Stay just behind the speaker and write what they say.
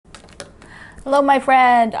Hello, my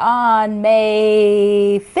friend, on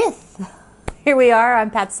May 5th. Here we are.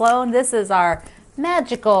 I'm Pat Sloan. This is our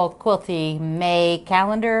magical quilty May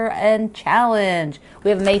calendar and challenge.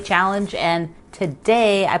 We have a May challenge, and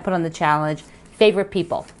today I put on the challenge favorite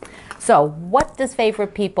people. So what does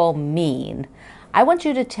favorite people mean? I want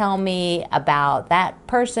you to tell me about that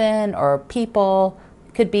person or people.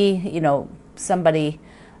 Could be, somebody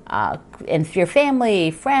in your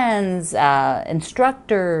family, friends,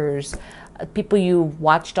 instructors, people you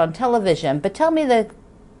watched on television. But tell me the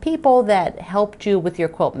people that helped you with your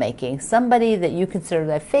quilt making. Somebody that you consider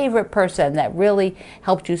that favorite person that really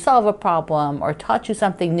helped you solve a problem or taught you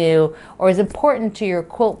something new or is important to your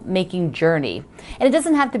quilt making journey. And it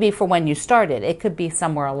doesn't have to be for when you started. It could be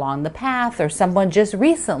somewhere along the path or someone just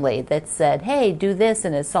recently that said, hey, do this,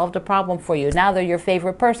 and it solved a problem for you. Now they're your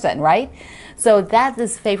favorite person, right? So that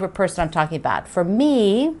is favorite person I'm talking about. For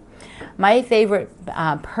me, my favorite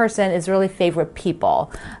person is really favorite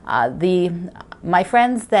people. My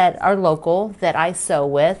friends that are local that I sew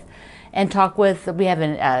with and talk with. We have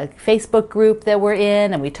a Facebook group that we're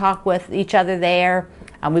in, and we talk with each other there.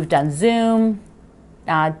 We've done Zoom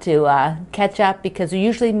to catch up because we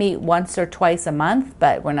usually meet once or twice a month,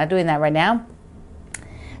 but we're not doing that right now.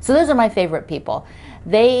 So those are my favorite people.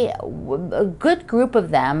 A good group of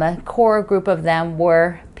them, a core group of them,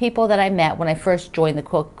 were people that I met when I first joined the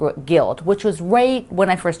Quilt Guild, which was right when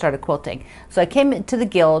I first started quilting. So I came to the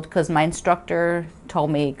Guild because my instructor told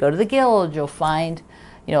me, go to the Guild, you'll find,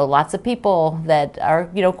 lots of people that are,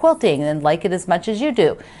 quilting and like it as much as you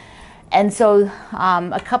do. And so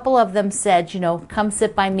a couple of them said, come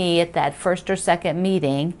sit by me at that first or second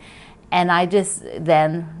meeting. And I just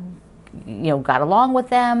then got along with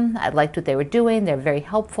them. I liked what they were doing. They're very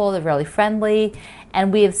helpful. They're really friendly.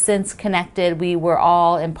 And we have since connected. We were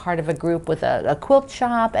all in part of a group with a quilt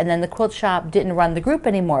shop, and then the quilt shop didn't run the group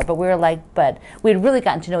anymore. But we'd really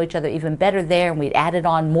gotten to know each other even better there, and we'd added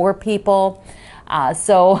on more people.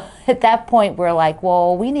 So at that point, we're like,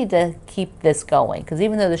 well, we need to keep this going, because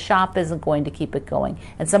even though the shop isn't going to keep it going,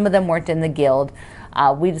 and some of them weren't in the Guild,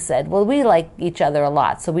 we just said, well, we like each other a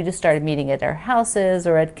lot. So we just started meeting at our houses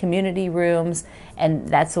or at community rooms, and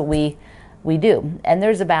that's what we do. And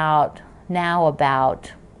there's about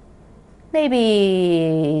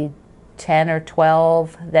maybe 10 or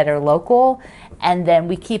 12 that are local. And then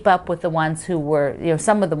we keep up with the ones who were,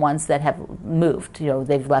 some of the ones that have moved,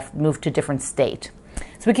 they've moved to a different state.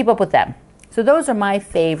 So we keep up with them. So those are my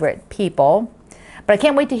favorite people. But I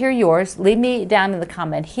can't wait to hear yours. Leave me down in the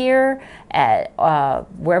comment here at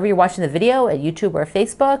wherever you're watching the video, at YouTube or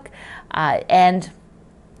Facebook. And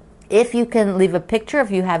if you can leave a picture,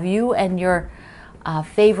 if you have you and your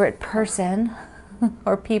favorite person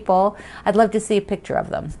or people, I'd love to see a picture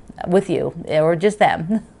of them with you, or just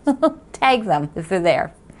them. Tag them if they're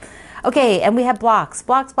there. Okay, and we have blocks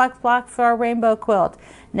for our rainbow quilt.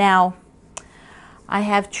 Now, I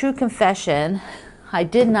have true confession. I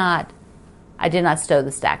did not sew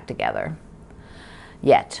the stack together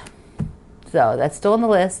yet. So that's still on the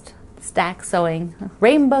list. Stack sewing,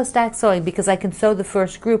 rainbow stack sewing, because I can sew the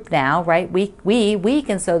first group now, right? We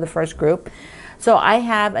can sew the first group. So I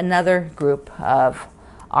have another group of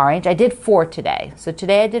orange. I did 4 today. So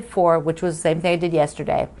today I did 4, which was the same thing I did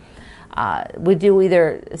yesterday. We do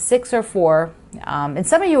either 6 or 4. And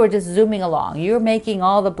some of you are just zooming along. You're making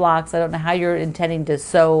all the blocks. I don't know how you're intending to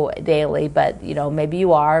sew daily, but maybe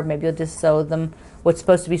you are. Maybe you'll just sew them what's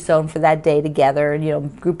supposed to be sewn for that day together,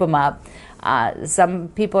 and group them up. Some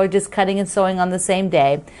people are just cutting and sewing on the same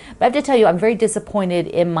day. But I have to tell you, I'm very disappointed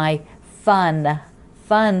in my fun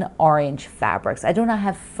orange fabrics. I do not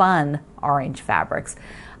have fun orange fabrics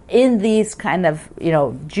in these kind of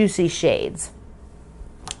juicy shades.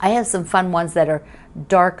 I have some fun ones that are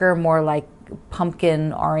darker, more like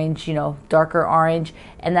pumpkin orange, darker orange,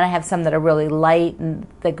 and then I have some that are really light and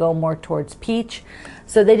that go more towards peach.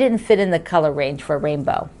 So they didn't fit in the color range for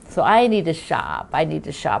rainbow. So I need to shop. I need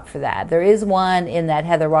to shop for that. There is one in that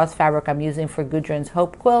Heather Ross fabric I'm using for Gudrun's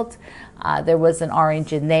Hope quilt. There was an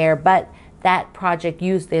orange in there, but that project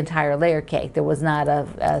used the entire layer cake. There was not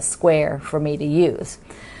a square for me to use.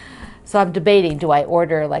 So I'm debating, do I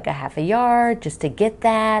order like a half a yard just to get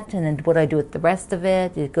that? And then what do I do with the rest of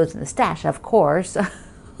it? It goes in the stash, of course.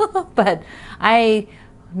 But I'm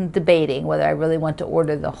debating whether I really want to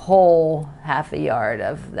order the whole half a yard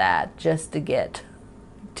of that just to get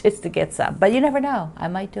some. But you never know. I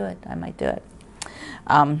might do it.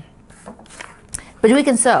 But we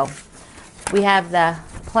can sew. We have the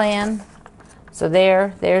plan. So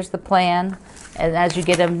there's the plan. And as you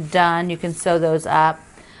get them done, you can sew those up.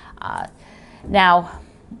 Now,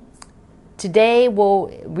 today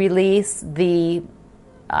we'll release the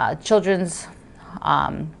children's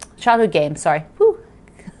childhood games, sorry,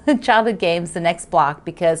 childhood games the next block,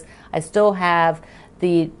 because I still have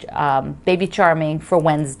the Baby Charming for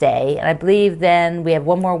Wednesday, and I believe then we have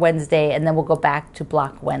one more Wednesday, and then we'll go back to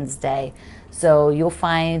block Wednesday. So you'll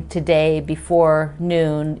find today before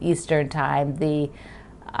noon Eastern time the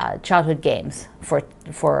childhood games for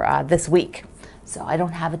this week. So I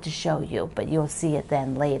don't have it to show you, but you'll see it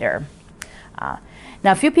then later. Now,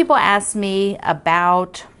 a few people asked me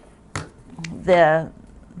about the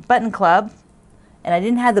button club, and I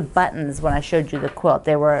didn't have the buttons when I showed you the quilt.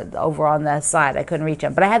 They were over on the side. I couldn't reach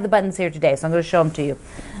them, but I have the buttons here today, so I'm going to show them to you.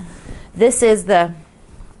 This is the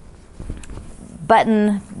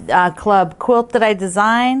button club quilt that I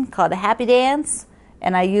designed called a Happy Dance,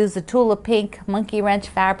 and I used the Tula Pink monkey wrench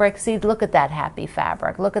fabric. See, look at that happy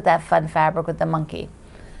fabric. Look at that fun fabric with the monkey.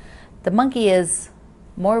 The monkey is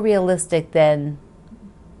more realistic than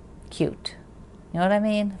cute. You know what I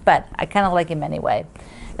mean? But I kind of like him anyway.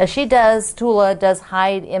 Now Tula does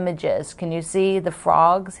hide images. Can you see the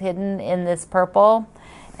frogs hidden in this purple?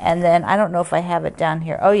 And then, I don't know if I have it down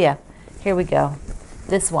here. Oh yeah, here we go.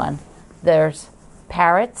 This one. There's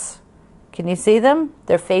parrots. Can you see them?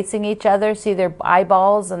 They're facing each other. See their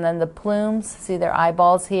eyeballs, and then the plumes. See their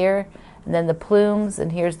eyeballs here, and then the plumes,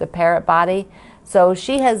 and here's the parrot body. So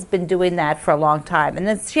she has been doing that for a long time. And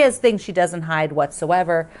then she has things she doesn't hide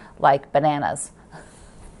whatsoever, like bananas.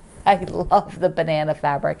 I love the banana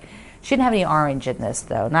fabric. She didn't have any orange in this,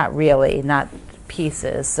 though. Not really, not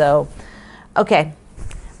pieces. So, okay,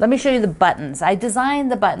 let me show you the buttons. I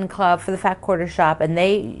designed the button club for the Fat Quarter Shop, and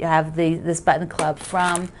they have this button club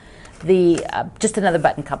from the just another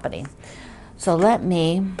button company. So let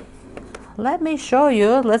me show you.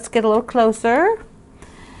 Let's get a little closer.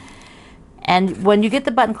 And when you get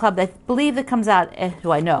the button club, I believe it comes out,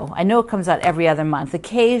 I know it comes out every other month.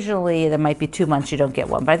 Occasionally, there might be 2 months you don't get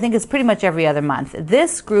one, but I think it's pretty much every other month.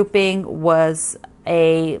 This grouping was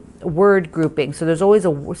a word grouping, so there's always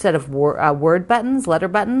a set of word buttons, letter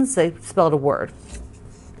buttons. They spelled a word.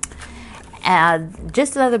 And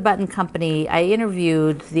just another button company. I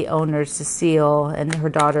interviewed the owner, Cecile, and her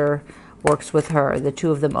daughter works with her. The two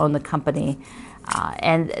of them own the company.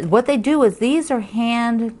 And what they do is these are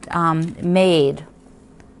hand made.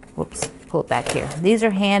 Whoops, pull it back here. These are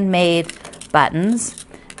handmade buttons.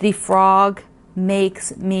 The frog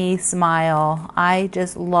makes me smile. I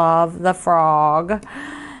just love the frog.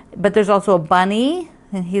 But there's also a bunny,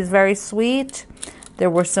 and he's very sweet. There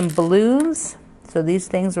were some balloons. So these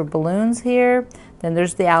things are balloons here. Then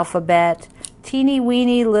there's the alphabet. Teeny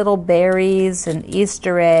weeny little berries and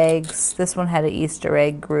Easter eggs. This one had an Easter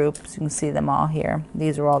egg group, so you can see them all here.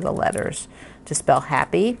 These are all the letters to spell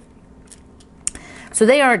happy. So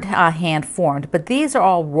they aren't hand formed, but these are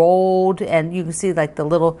all rolled, and you can see like the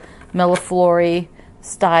little millefleur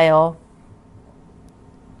style.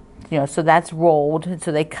 You know, so that's rolled, and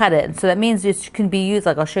so they cut it. And so that means it can be used,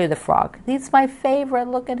 like I'll show you the frog. He's my favorite,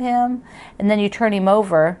 look at him. And then you turn him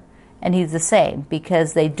over, and he's the same,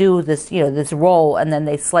 because they do this, you know, this roll, and then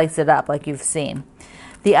they slice it up like you've seen.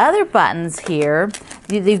 The other buttons here,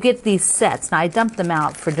 you get these sets. Now I dumped them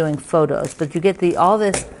out for doing photos, but you get all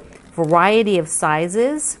this variety of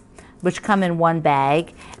sizes, which come in one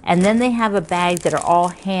bag, and then they have a bag that are all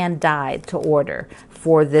hand dyed to order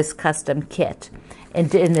for this custom kit.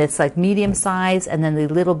 And it's like medium size, and then the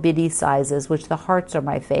little bitty sizes, which the hearts are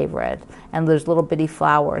my favorite, and there's little bitty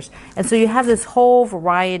flowers. And so you have this whole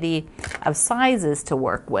variety of sizes to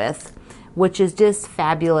work with, which is just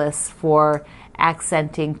fabulous for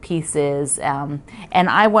accenting pieces. And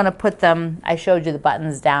I want to put them, I showed you the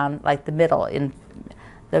buttons down like the middle.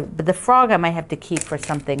 But the frog I might have to keep for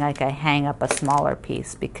something like I hang up a smaller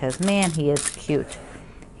piece, because man, he is cute.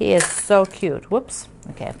 He is so cute. Whoops.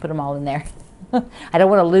 Okay, I put them all in there. I don't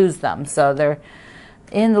want to lose them, so they're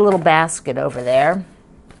in the little basket over there.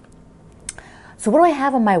 So what do I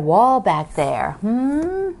have on my wall back there?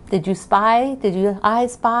 Did you spy? Did you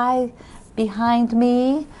spy behind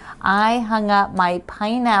me? I hung up my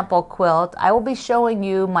pineapple quilt. I will be showing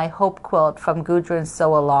you my Hope quilt from Gudrun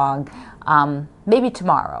Sew Along. Maybe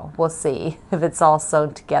tomorrow. We'll see if it's all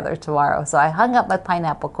sewn together tomorrow. So I hung up my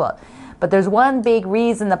pineapple quilt. But there's one big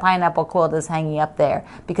reason the pineapple quilt is hanging up there,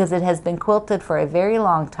 because it has been quilted for a very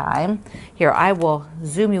long time. Here, I will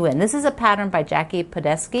zoom you in. This is a pattern by Jackie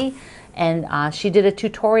Podesky, and she did a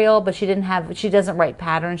tutorial, but she doesn't write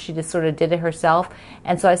patterns. She just sort of did it herself.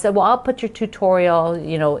 And so I said, well, I'll put your tutorial,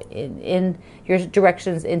 you know, in your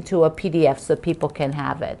directions into a PDF so people can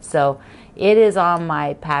have it. So it is on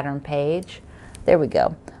my pattern page. There we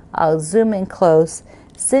go. I'll zoom in close.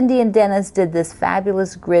 Cindy and Dennis did this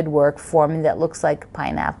fabulous grid work for me that looks like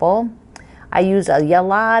pineapple. I used a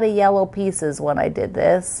lot of yellow pieces when I did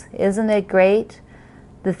this. Isn't it great?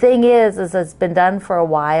 The thing is it's been done for a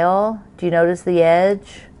while. Do you notice the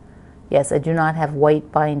edge? Yes, I do not have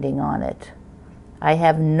white binding on it. I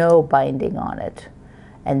have no binding on it.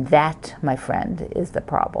 And that, my friend, is the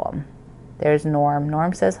problem. There's Norm.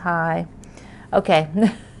 Norm says hi. Okay.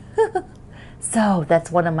 So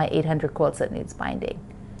that's one of my 800 quilts that needs binding.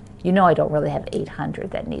 You know I don't really have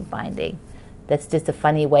 800 that need binding. That's just a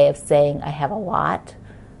funny way of saying I have a lot,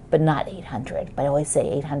 but not 800. But I always say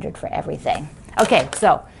 800 for everything. Okay,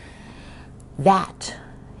 so that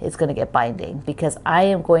is going to get binding because I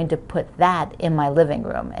am going to put that in my living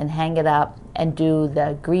room and hang it up and do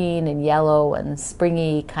the green and yellow and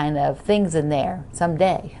springy kind of things in there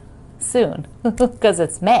someday, soon, because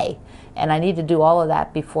it's May. And I need to do all of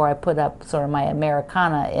that before I put up sort of my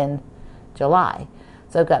Americana in July.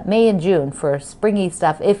 So I've got May and June for springy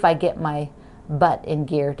stuff if I get my butt in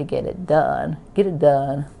gear to get it done. Get it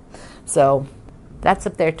done. So that's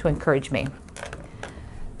up there to encourage me.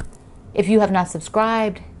 If you have not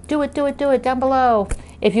subscribed, do it down below.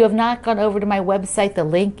 If you have not gone over to my website, the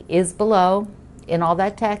link is below in all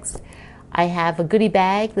that text. I have a goodie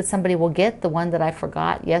bag that somebody will get, the one that I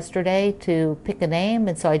forgot yesterday to pick a name,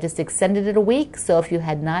 and so I just extended it a week. So if you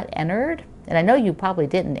had not entered, and I know you probably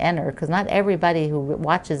didn't enter because not everybody who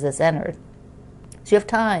watches this entered, so you have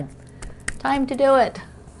time to do it.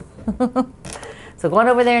 So go on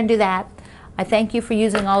over there and do that. I thank you for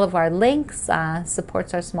using all of our links.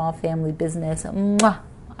 Supports our small family business. Mwah!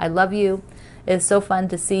 I love you. It's so fun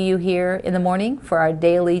to see you here in the morning for our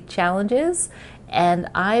daily challenges. And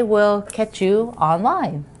I will catch you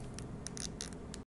online.